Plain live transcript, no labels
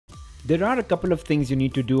There are a couple of things you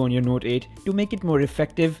need to do on your Note 8 to make it more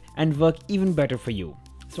effective and work even better for you.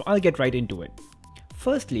 So I'll get right into it.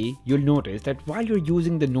 Firstly, you'll notice that while you're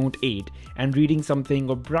using the Note 8 and reading something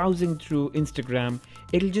or browsing through Instagram,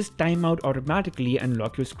 it'll just time out automatically and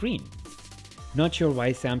lock your screen. Not sure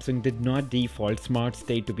why Samsung did not default Smart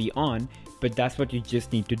Stay to be on, but that's what you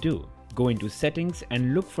just need to do. Go into settings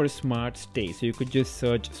and look for Smart Stay. So you could just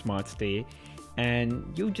search Smart Stay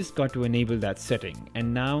and you just got to enable that setting.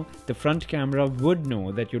 And now the front camera would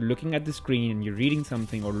know that you're looking at the screen and you're reading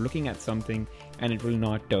something or looking at something, and it will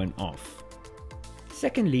not turn off.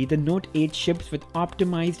 Secondly, the Note 8 ships with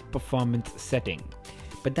optimized performance setting.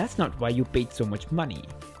 But that's not why you paid so much money.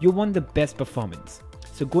 You want the best performance.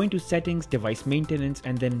 So go into settings, device maintenance,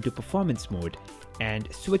 and then into performance mode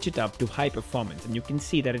and switch it up to high performance, and you can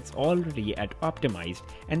see that it's already at optimized,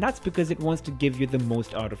 and that's because it wants to give you the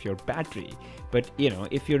most out of your battery. But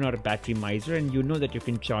if you're not a battery miser and you know that you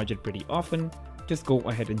can charge it pretty often, just go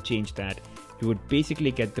ahead and change that. You would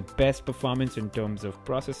basically get the best performance in terms of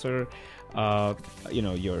processor,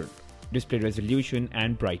 your display resolution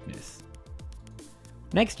and brightness.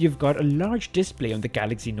 Next, you've got a large display on the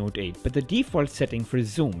Galaxy Note 8, but the default setting for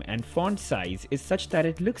zoom and font size is such that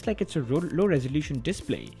it looks like it's a low resolution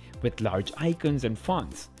display with large icons and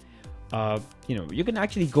fonts. You can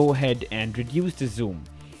actually go ahead and reduce the zoom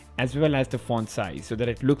as well as the font size so that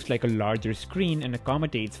it looks like a larger screen and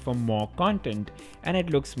accommodates for more content, and it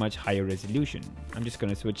looks much higher resolution. I'm just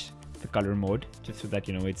going to switch the color mode just so that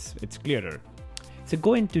it's clearer. So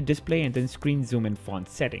go into display and then screen zoom and font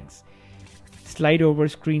settings. Slide over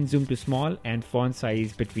screen zoom to small and font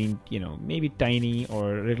size between, maybe tiny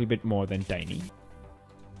or a little bit more than tiny.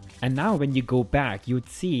 And now when you go back, you'd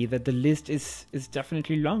see that the list is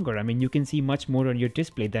definitely longer. I mean, you can see much more on your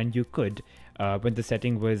display than you could when the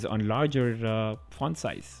setting was on larger font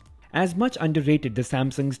size. As much underrated the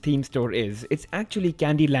Samsung's theme store is, it's actually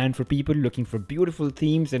candy land for people looking for beautiful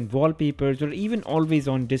themes and wallpapers, or even always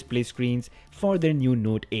on display screens for their new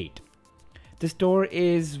Note 8. The store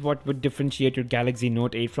is what would differentiate your Galaxy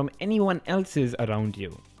Note 8 from anyone else's around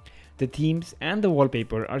you. The themes and the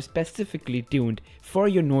wallpaper are specifically tuned for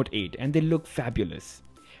your Note 8 and they look fabulous.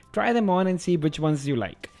 Try them on and see which ones you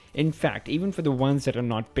like. In fact, even for the ones that are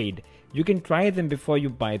not paid, you can try them before you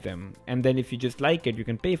buy them, and then if you just like it, you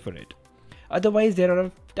can pay for it. Otherwise, there are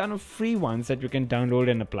a ton of free ones that you can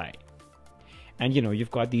download and apply. And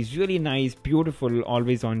you've got these really nice, beautiful,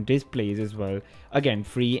 always on displays as well. Again,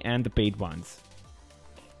 free and the paid ones.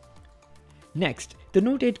 Next, the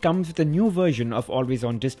Note 8 comes with a new version of always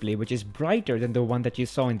on display, which is brighter than the one that you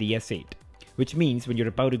saw in the S8. Which means when you're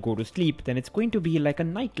about to go to sleep, then it's going to be like a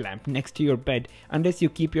night lamp next to your bed unless you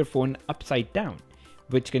keep your phone upside down,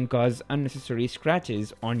 which can cause unnecessary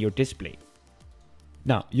scratches on your display.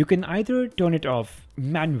 Now, you can either turn it off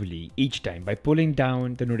manually each time by pulling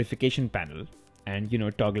down the notification panel and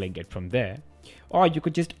toggling it from there, or you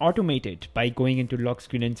could just automate it by going into lock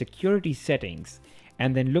screen and security settings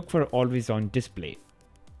and then look for always on display.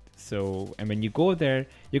 And when you go there,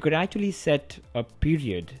 you could actually set a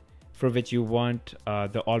period for which you want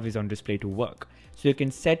the always on display to work. So you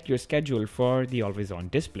can set your schedule for the always on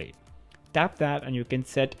display. Tap that and you can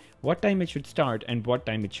set what time it should start and what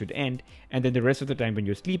time it should end, and then the rest of the time when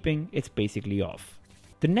you're sleeping, it's basically off.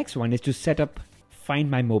 The next one is to set up Find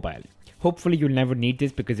My Mobile. Hopefully you'll never need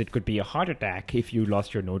this because it could be a heart attack if you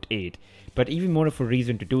lost your Note 8, but even more of a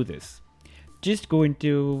reason to do this. Just go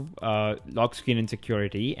into lock screen and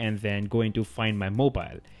security and then go into Find My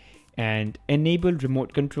Mobile and enable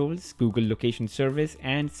remote controls, Google location service,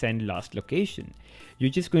 and send last location.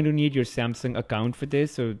 You're just going to need your Samsung account for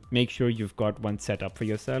this, so make sure you've got one set up for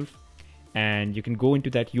yourself, and you can go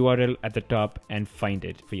into that URL at the top and find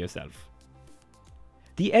it for yourself.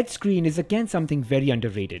 The Edge screen is again something very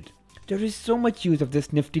underrated. There is so much use of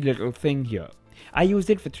this nifty little thing here. I use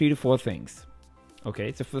it for 3 to 4 things.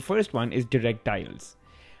 Okay, so for the first one is direct dials.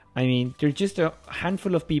 I mean, there's just a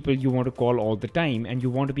handful of people you want to call all the time and you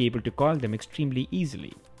want to be able to call them extremely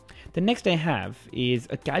easily. The next I have is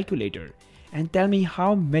a calculator. And tell me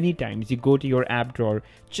how many times you go to your app drawer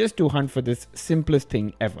just to hunt for this simplest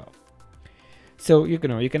thing ever. So you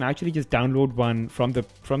can actually just download one from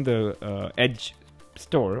the Edge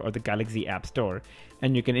store or the Galaxy App Store,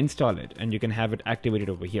 and you can install it and you can have it activated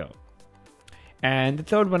over here. And the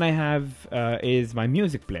third one I have is my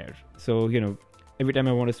music player. So every time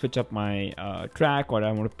I want to switch up my track or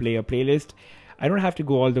I want to play a playlist, I don't have to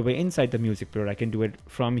go all the way inside the music player. I can do it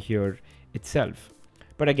from here itself.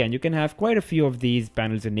 But again, you can have quite a few of these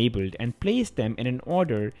panels enabled and place them in an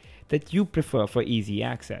order that you prefer for easy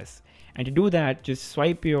access. And to do that, just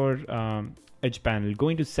swipe your Edge panel, go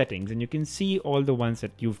into settings, and you can see all the ones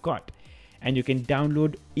that you've got. and you can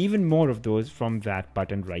download even more of those from that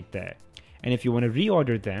button right there. And if you want to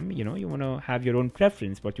reorder them, you want to have your own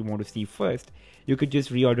preference, what you want to see first, you could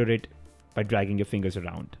just reorder it by dragging your fingers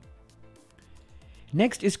around.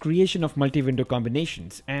 Next is creation of multi-window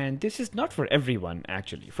combinations, and this is not for everyone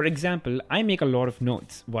actually. For example, I make a lot of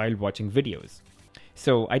notes while watching videos.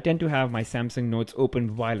 So I tend to have my Samsung Notes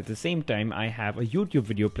open while at the same time I have a YouTube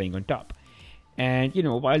video playing on top. And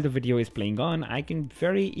while the video is playing on, I can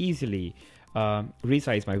very easily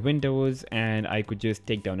resize my windows, and I could just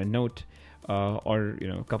take down a note or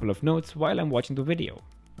a couple of notes while I'm watching the video,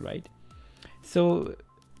 right? So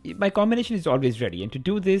my combination is always ready, and to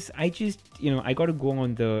do this, I just I got to go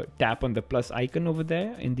on the tap on the plus icon over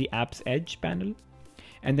there in the app's edge panel,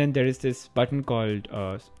 and then there is this button called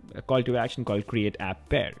a call to action called create app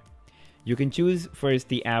pair. You can choose first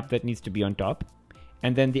the app that needs to be on top,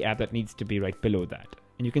 and then the app that needs to be right below that,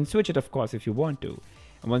 and you can switch it of course if you want to.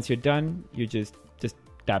 And once you're done, you just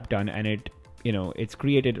tap done, and it's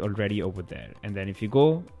created already over there. And then if you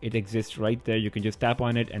go, it exists right there. You can just tap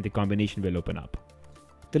on it and the combination will open up.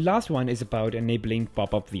 The last one is about enabling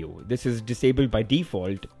pop-up view. This is disabled by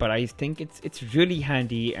default, but I think it's really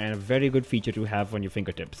handy and a very good feature to have on your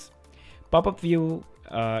fingertips. Pop-up view,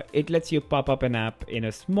 it lets you pop up an app in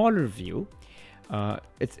a smaller view.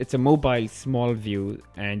 It's a mobile small view,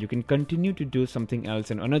 and you can continue to do something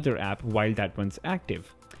else in another app while that one's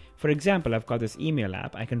active. For example, I've got this email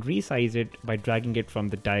app. I can resize it by dragging it from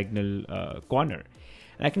the diagonal corner.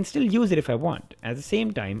 And I can still use it if I want. At the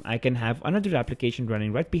same time, I can have another application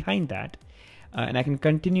running right behind that, and I can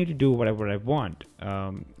continue to do whatever I want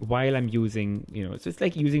while I'm using, so it's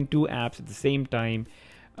like using two apps at the same time,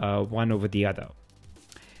 one over the other.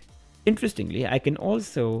 Interestingly, I can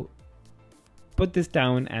also put this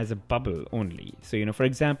down as a bubble only. So, for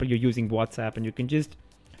example, you're using WhatsApp and you can just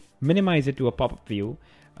minimize it to a pop-up view,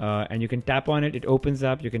 and you can tap on it, it opens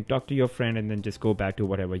up, you can talk to your friend, and then just go back to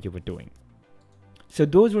whatever you were doing. So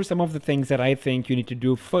those were some of the things that I think you need to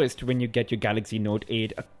do first when you get your Galaxy Note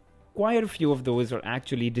 8. Quite a few of those are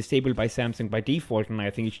actually disabled by Samsung by default, and I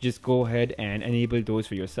think you should just go ahead and enable those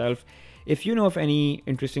for yourself. If you know of any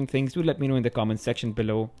interesting things, do let me know in the comments section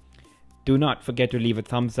below. Do not forget to leave a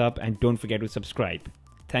thumbs up and don't forget to subscribe.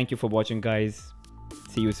 Thank you for watching, guys.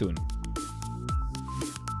 See you soon.